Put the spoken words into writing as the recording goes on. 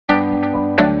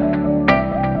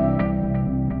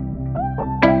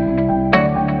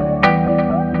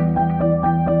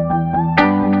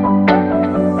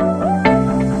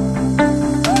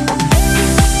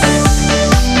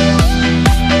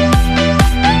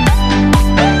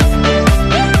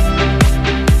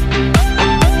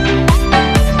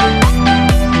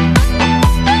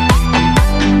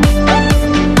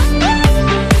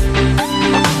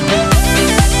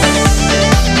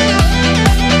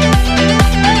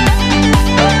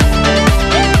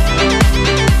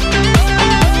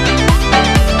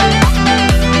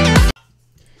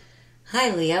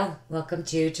Hi Leo, welcome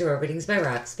to Tarot Readings by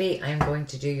Roxby. I'm going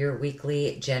to do your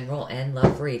weekly general and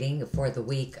love reading for the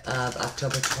week of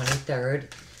October 23rd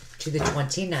to the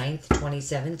 29th,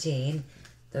 2017.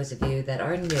 Those of you that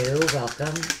are new,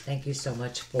 welcome. Thank you so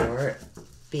much for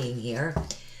being here.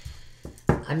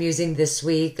 I'm using this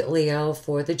week, Leo,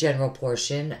 for the general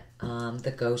portion,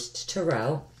 the Ghost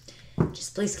Tarot.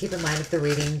 Just please keep in mind if the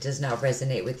reading does not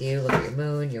resonate with you, look at your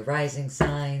moon, your rising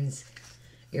signs,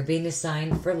 your Venus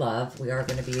sign for love. We are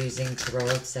going to be using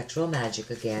Tarot of Sexual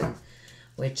Magic again,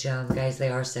 which, guys, they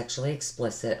are sexually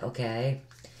explicit, okay?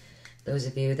 Those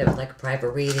of you that would like a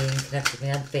private reading, connect with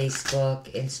me on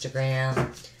Facebook, Instagram,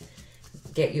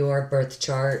 get your birth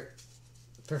chart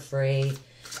for free.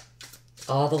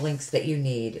 All the links that you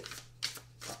need,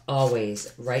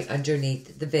 always right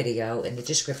underneath the video in the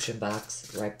description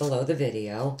box, right below the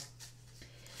video.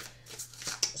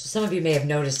 So some of you may have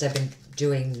noticed I've been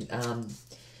doing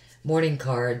morning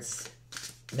cards,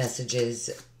 messages,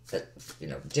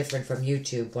 different from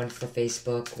YouTube, one for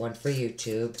Facebook, one for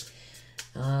YouTube.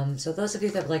 So those of you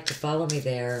that would like to follow me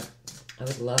there, I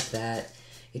would love that.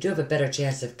 You do have a better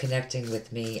chance of connecting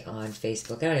with me on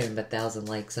Facebook. I don't even have 1,000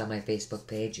 likes on my Facebook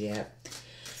page yet.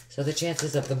 So the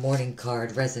chances of the morning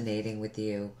card resonating with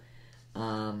you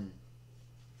could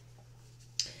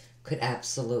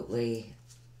absolutely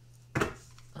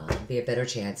be a better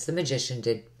chance. The Magician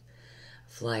did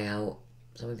fly out.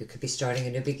 Some of you could be starting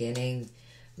a new beginning,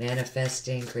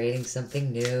 manifesting, creating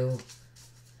something new.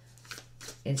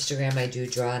 Instagram, I do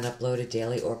draw and upload a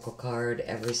daily oracle card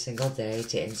every single day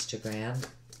to Instagram.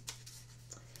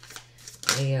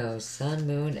 Leo, Sun,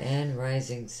 Moon, and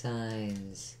Rising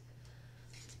signs.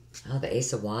 Oh, the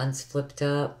Ace of Wands flipped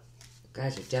up. You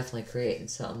guys are definitely creating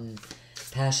something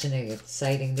passionate,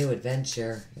 exciting, new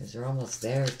adventure. You guys are almost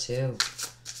there, too.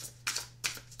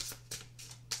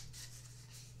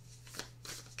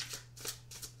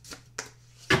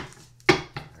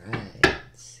 Alright,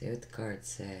 let's see what the cards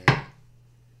say.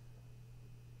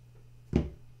 It's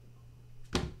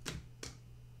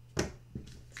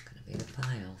going to be the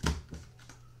pile.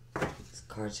 These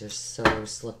cards are so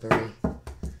slippery,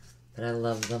 but I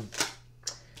love them.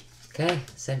 Okay,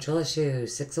 central issue,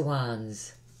 Six of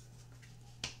Wands.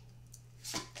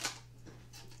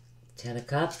 10 of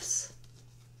Cups.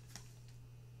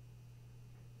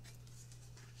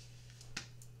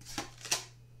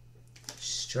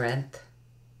 Strength.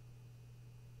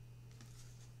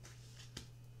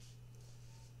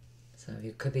 Some of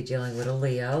you could be dealing with a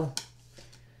Leo.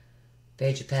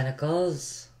 Page of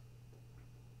Pentacles.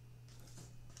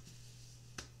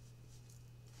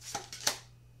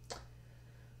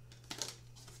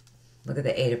 Look at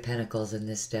the Eight of Pentacles in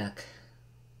this deck.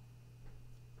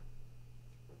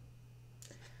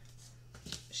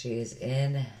 She is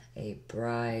in a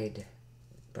bride's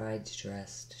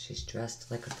dress. She's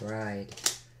dressed like a bride.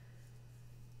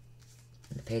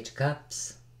 And the Page of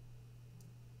Cups.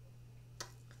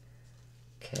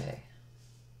 Okay.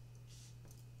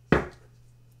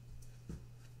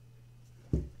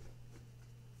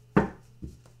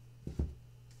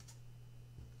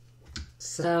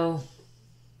 So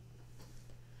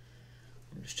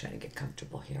I'm just trying to get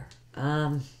comfortable here.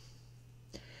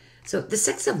 So the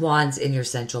Six of Wands in your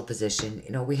central position,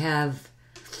 we have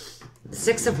the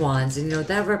Six of Wands, and,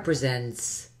 that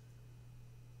represents,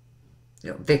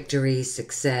 victory,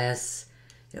 success.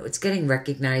 It's getting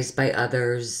recognized by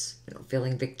others,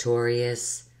 feeling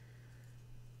victorious.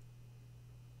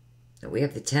 We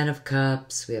have the Ten of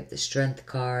Cups. We have the Strength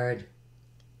card.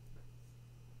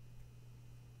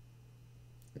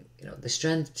 The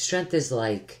strength is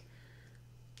like,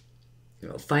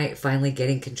 finally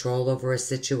getting control over a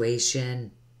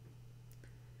situation.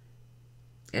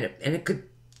 And it could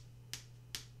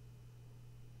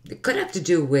have to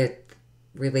do with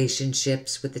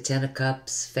relationships with the Ten of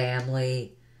Cups,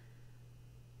 family,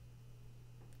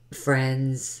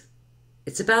 friends.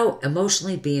 It's about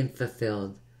emotionally being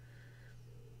fulfilled.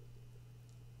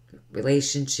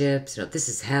 Relationships, this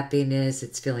is happiness,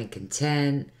 it's feeling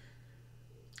content.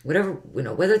 Whatever,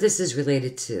 whether this is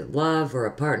related to love or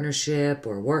a partnership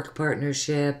or work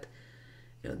partnership,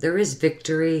 there is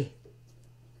victory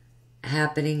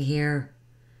happening here.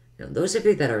 Those of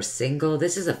you that are single,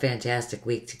 this is a fantastic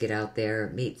week to get out there,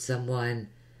 meet someone.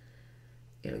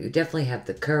 You definitely have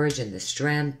the courage and the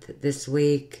strength this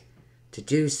week to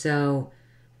do so.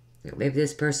 Maybe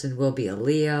this person will be a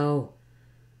Leo.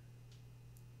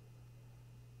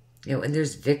 And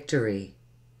there's victory.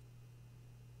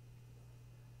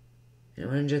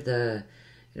 Under the,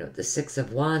 the Six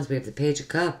of Wands, we have the Page of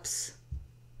Cups.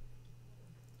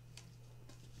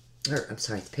 Or, I'm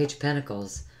sorry, the Page of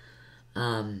Pentacles.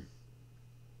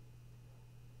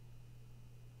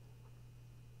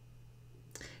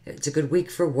 It's a good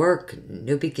week for work,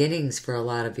 new beginnings for a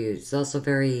lot of you. It's also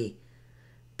very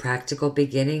practical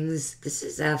beginnings. This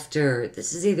is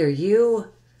either you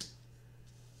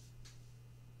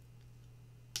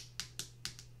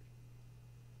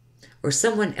or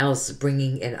someone else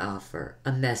bringing an offer,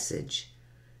 a message.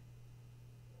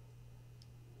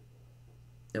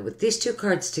 Now, with these two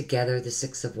cards together, the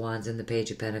Six of Wands and the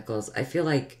Page of Pentacles, I feel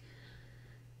like,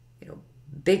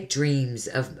 big dreams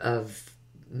of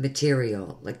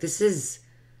material. Like this is,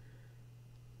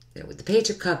 with the Page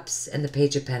of Cups and the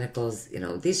Page of Pentacles,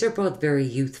 these are both very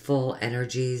youthful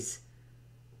energies.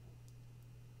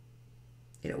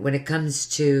 When it comes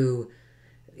to,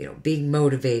 being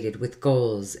motivated with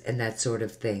goals and that sort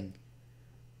of thing.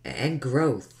 And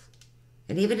growth.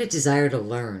 And even a desire to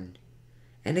learn.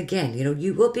 And again,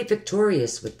 you will be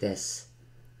victorious with this.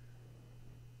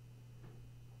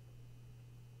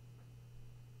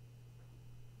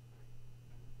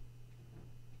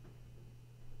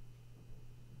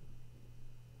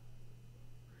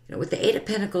 With the Eight of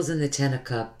Pentacles and the Ten of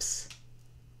Cups,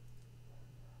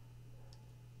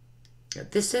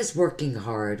 this is working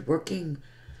hard, working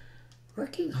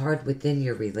hard within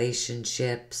your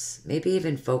relationships, maybe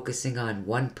even focusing on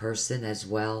one person as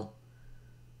well.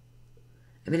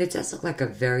 I mean, it does look like a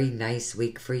very nice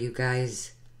week for you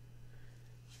guys.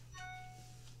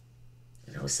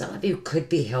 Some of you could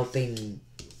be helping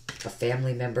a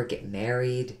family member get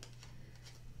married,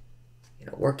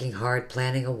 working hard,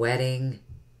 planning a wedding,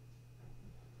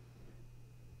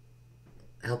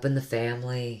 helping the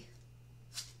family.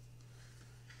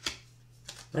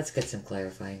 Let's get some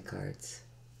clarifying cards.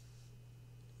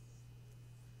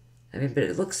 I mean, but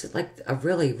it looks like a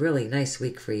really, really nice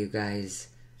week for you guys.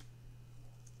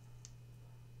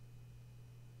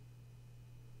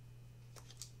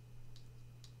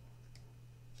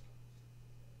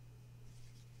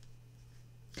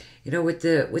 With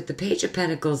the Page of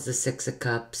Pentacles, the Six of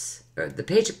Cups, or the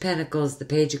Page of Pentacles, the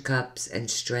Page of Cups, and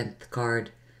Strength card.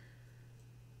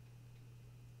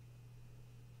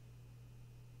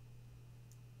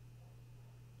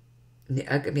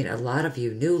 I mean, a lot of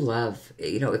you, new love.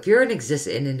 If you're in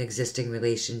an existing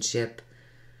relationship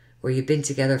where you've been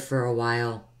together for a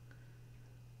while,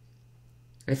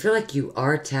 I feel like you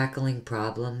are tackling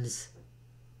problems.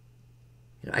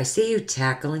 I see you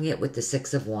tackling it with the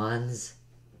Six of Wands.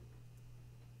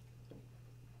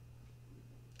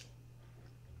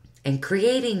 And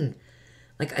creating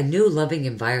like a new loving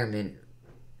environment.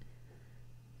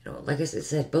 Like I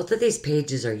said, both of these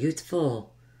pages are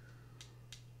youthful.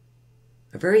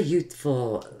 A very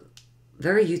youthful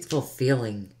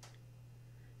feeling.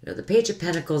 The Page of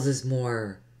Pentacles is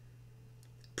more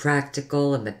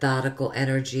practical and methodical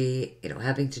energy,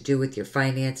 having to do with your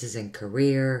finances and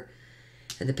career.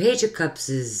 And the Page of Cups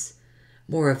is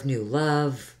more of new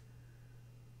love.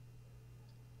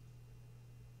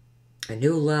 A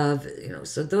new love,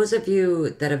 so those of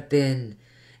you that have been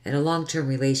in a long-term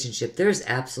relationship, there's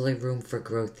absolutely room for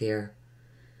growth here.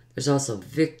 There's also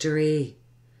victory.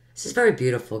 This is very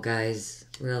beautiful, guys.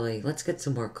 Really. Let's get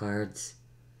some more cards.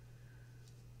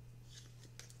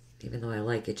 Even though I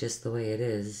like it just the way it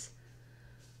is.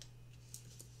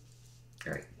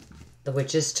 All right. The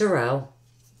Witch's Tarot.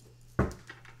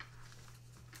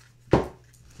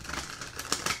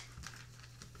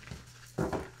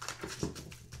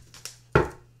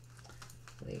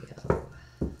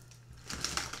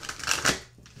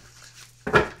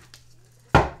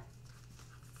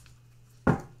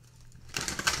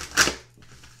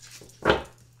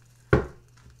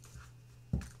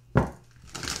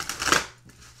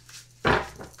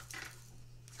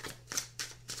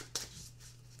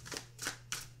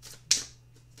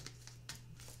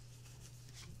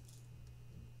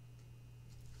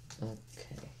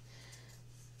 Okay.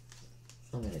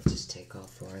 I'm going to just take all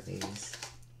four of these.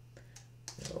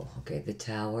 Oh, okay, the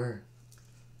Tower.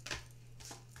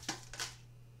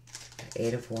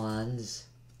 Eight of Wands.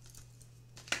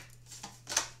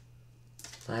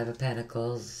 Five of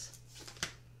Pentacles.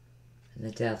 And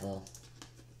the Devil.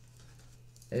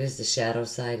 It is the shadow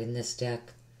side in this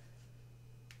deck.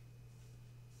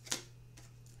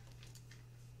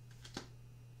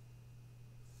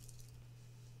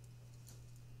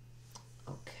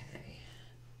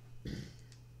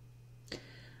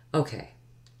 Okay.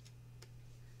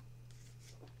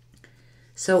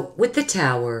 So with the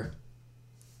Tower,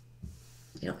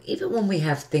 even when we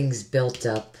have things built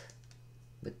up,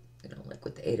 with, like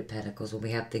with the Eight of Pentacles, when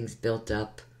we have things built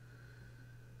up,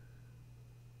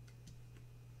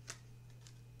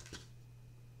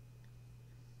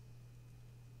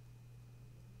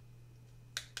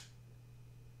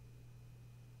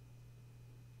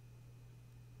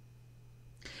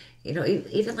 You know,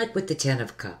 even like with the Ten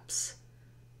of Cups.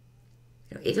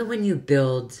 You know, even when you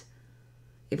build,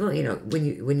 even you know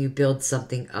when you build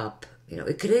something up, you know,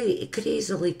 it could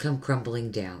easily come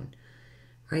crumbling down,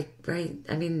 right? Right.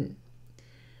 I mean,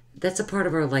 that's a part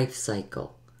of our life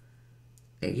cycle.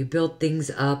 You build things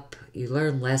up, you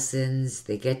learn lessons,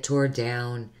 they get torn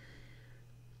down,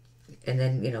 and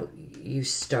then, you know, you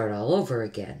start all over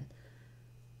again.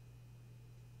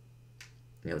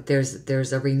 You know,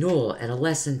 there's a renewal and a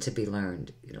lesson to be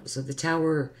learned. You know, so the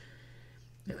Tower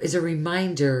is a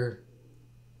reminder.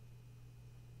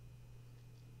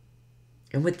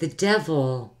 And with the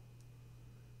Devil,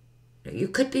 you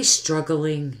could be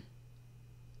struggling,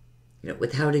 you know,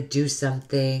 with how to do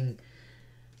something.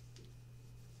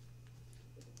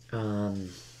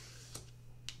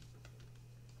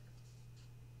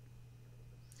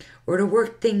 Or to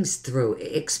work things through,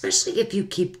 especially if you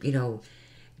keep, you know,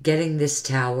 getting this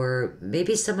Tower.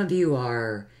 Maybe some of you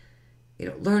are, you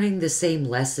know, learning the same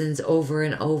lessons over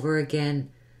and over again.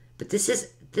 But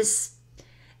this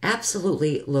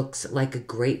absolutely looks like a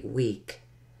great week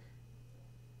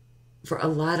for a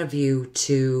lot of you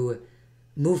to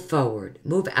move forward,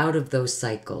 move out of those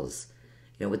cycles.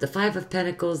 You know, with the Five of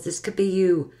Pentacles, this could be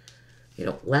you, you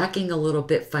know, lacking a little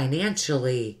bit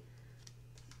financially,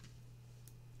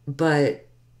 but,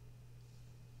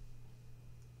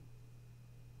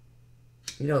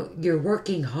 you know, you're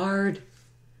working hard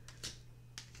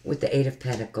with the Eight of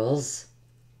Pentacles.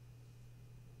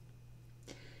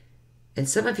 And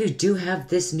some of you do have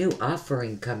this new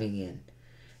offering coming in.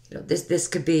 You know, this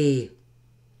could be,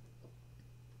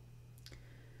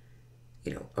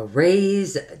 you know, a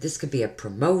raise. This could be a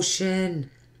promotion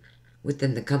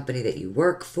within the company that you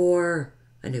work for,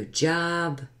 a new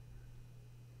job.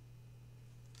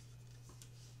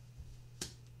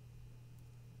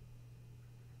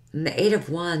 And the Eight of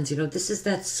Wands, you know, this is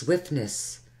that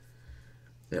swiftness.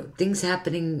 You know, things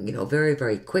happening, you know, very,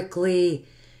 very quickly.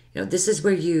 You know, this is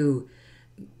where you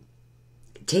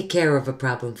take care of a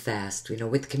problem fast, you know,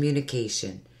 with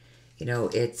communication. You know,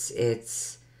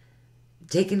 it's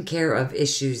taking care of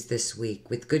issues this week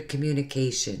with good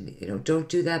communication. You know, don't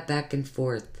do that back and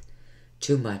forth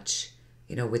too much,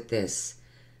 you know, with this.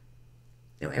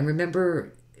 You know, and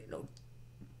remember, you know,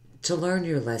 to learn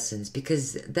your lessons,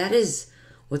 because that is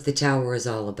what the Tower is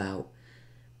all about.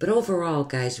 But overall,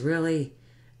 guys, really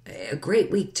a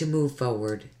great week to move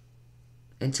forward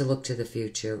and to look to the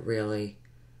future, really.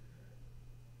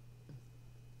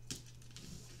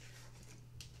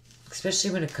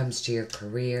 Especially when it comes to your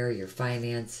career, your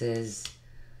finances.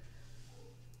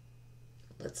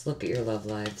 Let's look at your love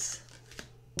lives.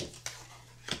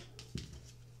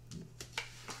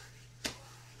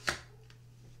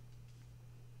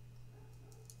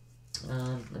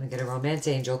 Let me get a Romance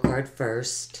Angel card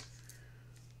first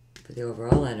for the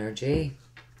overall energy.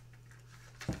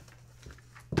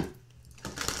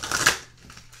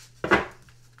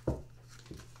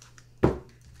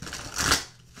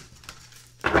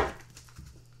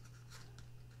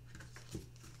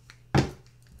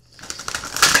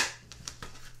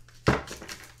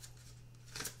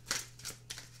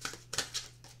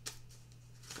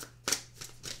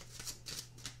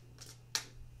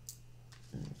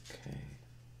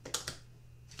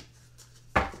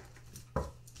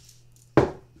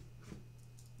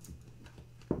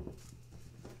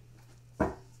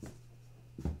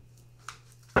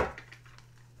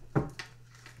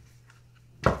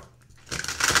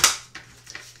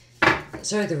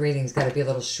 Sorry, the reading's got to be a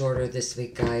little shorter this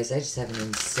week, guys. I just have an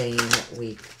insane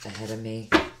week ahead of me.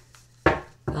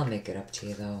 I'll make it up to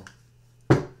you, though.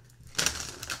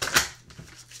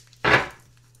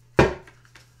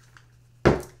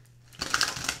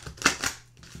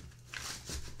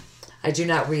 I do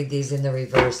not read these in the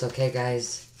reverse, okay,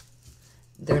 guys?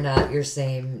 They're not your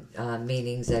same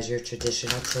meanings as your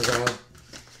traditional tarot.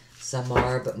 Some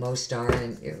are, but most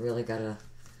aren't. You really got to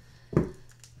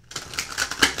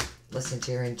listen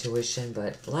to your intuition,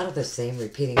 but a lot of the same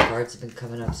repeating cards have been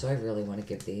coming up, so I really want to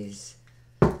give these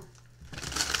a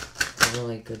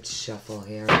really good shuffle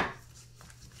here.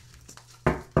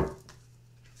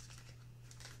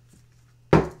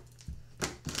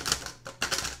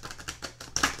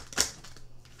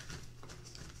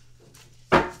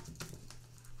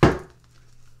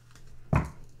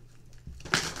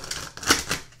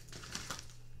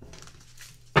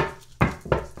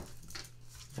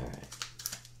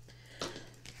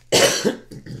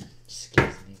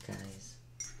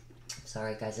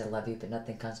 Sorry, guys, I love you, but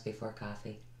nothing comes before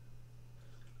coffee.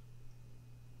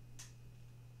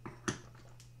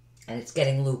 And it's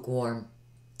getting lukewarm.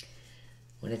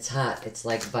 When it's hot, it's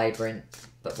like vibrant.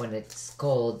 But when it's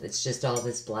cold, it's just all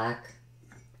this black.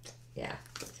 Yeah.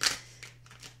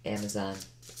 Amazon.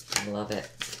 I love it.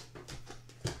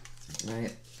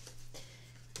 Right?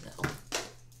 No.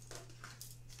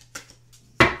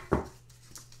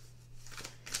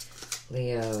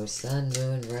 Leo, sun,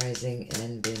 moon, rising,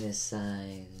 and Venus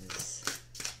signs.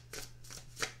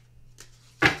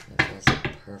 That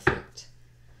wasn't perfect.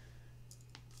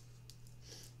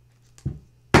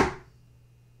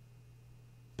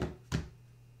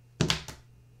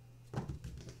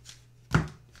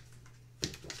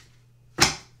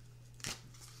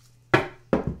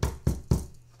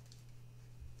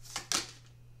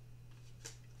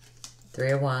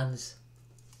 Three of Wands.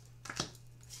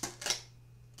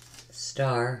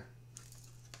 Star.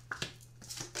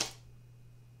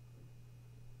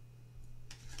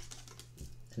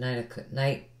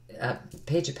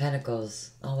 Page of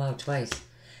Pentacles. Oh wow, twice.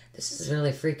 This is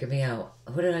really freaking me out.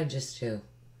 Who did I just do?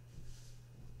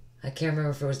 I can't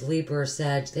remember if it was Libra or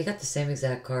Sag. They got the same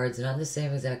exact cards, not in the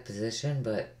same exact position,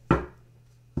 but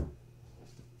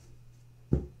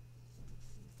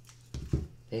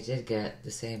they did get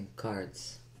the same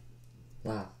cards.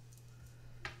 Wow.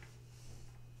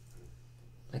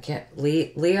 I can't...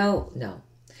 Leo? No.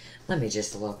 Let me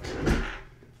just look.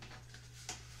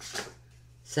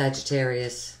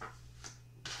 Sagittarius.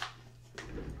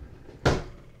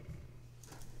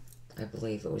 I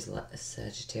believe it was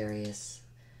Sagittarius.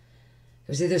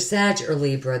 It was either Sag or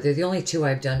Libra. They're the only two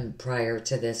I've done prior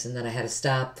to this, and then I had to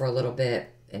stop for a little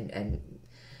bit, and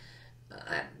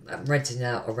I'm renting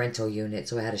out a rental unit,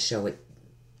 so I had to show it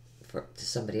to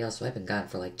somebody else. So I've been gone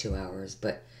for like 2 hours,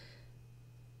 but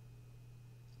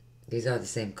these are the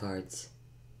same cards.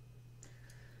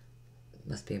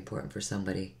 Must be important for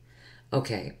somebody.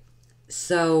 Okay,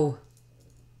 so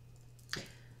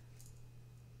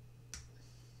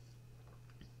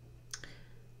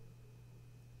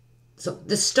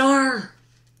the star,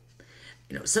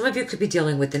 you know, some of you could be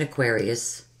dealing with an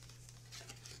Aquarius,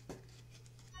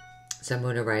 Sun,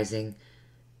 Moon, or Rising.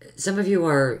 Some of you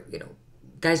are, you know,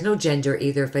 guys, no gender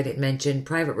either. If I didn't mention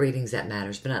private readings, that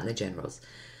matters, but not in the generals.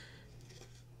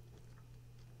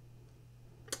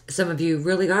 Some of you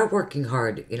really are working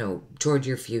hard, you know, toward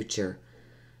your future.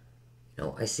 You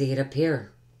know, I see it up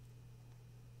here.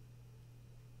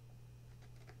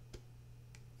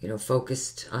 You know,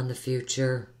 focused on the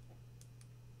future.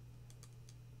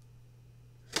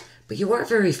 But you are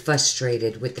very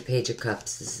frustrated with the Page of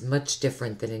Cups. This is much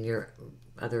different than in your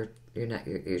other,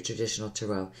 your traditional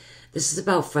tarot. This is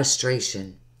about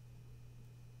frustration.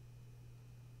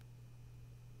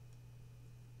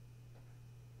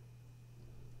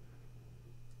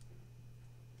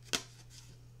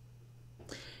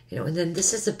 You know, and then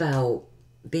this is about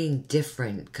being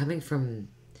different, coming from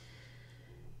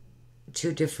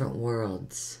two different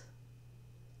worlds.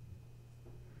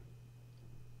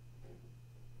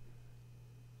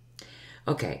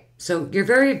 Okay, so you're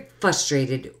very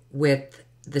frustrated with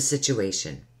the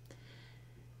situation.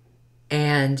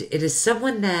 And it is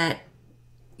someone that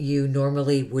you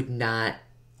normally would not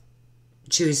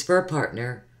choose for a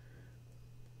partner.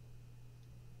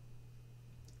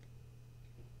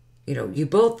 You know, you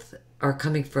both are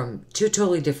coming from two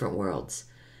totally different worlds,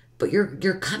 but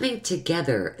you're coming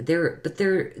together.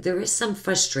 There is some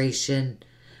frustration.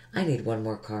 I need one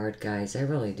more card, guys. I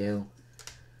really do.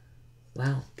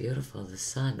 Wow, beautiful. The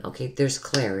sun. Okay, there's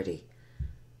clarity.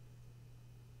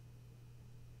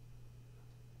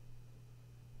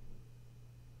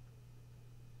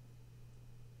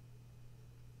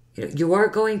 You know, you are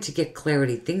going to get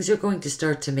clarity. Things are going to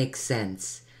start to make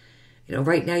sense. You know,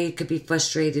 right now you could be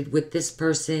frustrated with this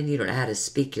person. You don't know how to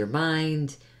speak your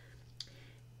mind.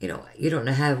 You know, you don't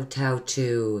know how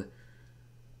to,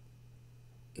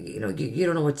 you know, you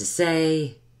don't know what to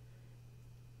say.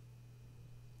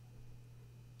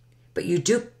 But you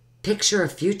do picture a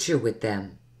future with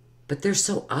them. But they're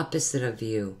so opposite of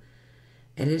you.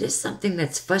 And it is something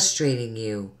that's frustrating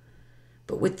you.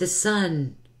 But with the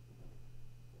sun,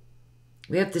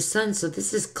 we have the sun, so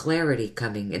this is clarity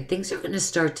coming. And things are going to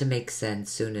start to make sense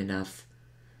soon enough.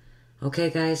 Okay,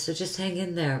 guys, so just hang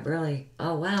in there, really.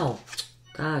 Oh, wow.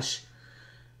 Gosh.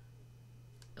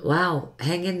 Wow,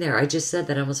 hang in there. I just said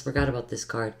that. I almost forgot about this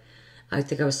card. I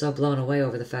think I was so blown away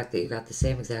over the fact that you got the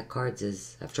same exact cards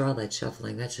as, after all that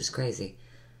shuffling, that's just crazy.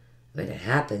 I mean, it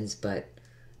happens, but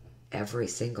every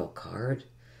single card?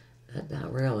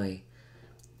 Not really.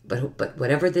 But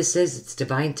whatever this is, it's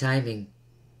divine timing.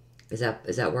 Is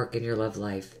that work in your love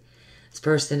life? This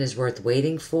person is worth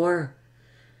waiting for,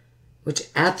 which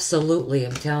absolutely,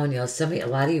 I'm telling you, a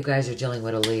lot of you guys are dealing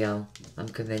with a Leo. I'm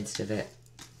convinced of it.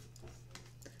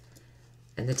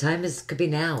 And the time could be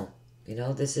now. You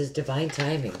know, this is divine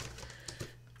timing.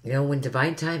 You know, when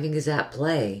divine timing is at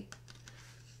play,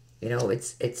 you know,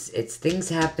 it's things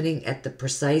happening at the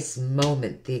precise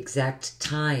moment, the exact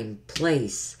time,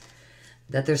 place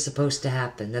that they're supposed to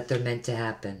happen, that they're meant to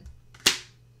happen.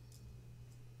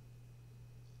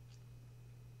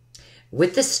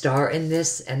 With the star in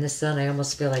this and the sun, I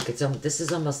almost feel like this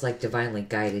is almost like divinely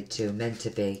guided too, meant to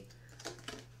be.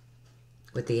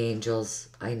 With the angels,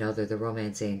 I know they're the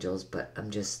romance angels, but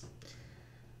I'm just,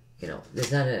 you know,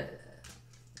 there's not a...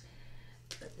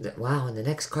 Wow, and the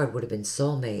next card would have been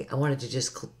soulmate. I wanted to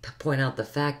just point out the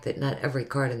fact that not every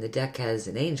card in the deck has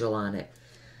an angel on it.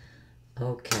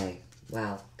 Okay.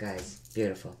 Wow, guys.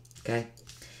 Beautiful. Okay?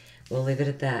 We'll leave it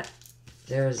at that.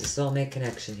 There is a soulmate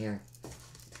connection here.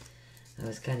 I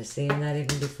was kind of seeing that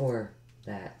even before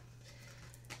that.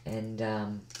 And,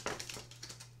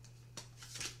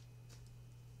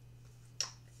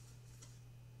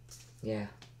 yeah.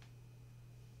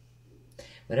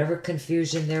 Whatever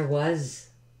confusion there was,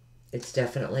 it's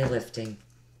definitely lifting.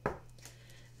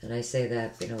 And I say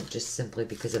that, you know, just simply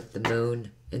because of the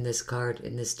moon in this card,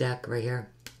 in this deck right here.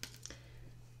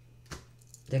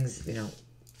 Things, you know,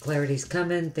 clarity's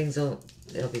coming. It'll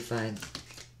be fine.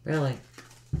 Really.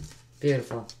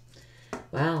 Beautiful.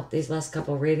 Wow, these last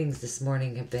couple readings this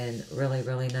morning have been really,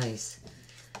 really nice.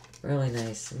 Really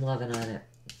nice. I'm loving on it.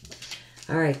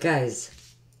 All right, guys.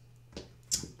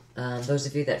 Those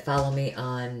of you that follow me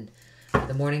on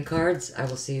the morning cards, I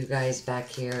will see you guys back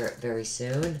here very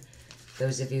soon.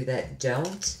 Those of you that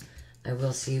don't, I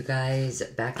will see you guys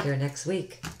back here next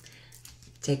week.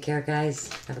 Take care,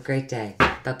 guys. Have a great day.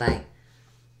 Bye-bye.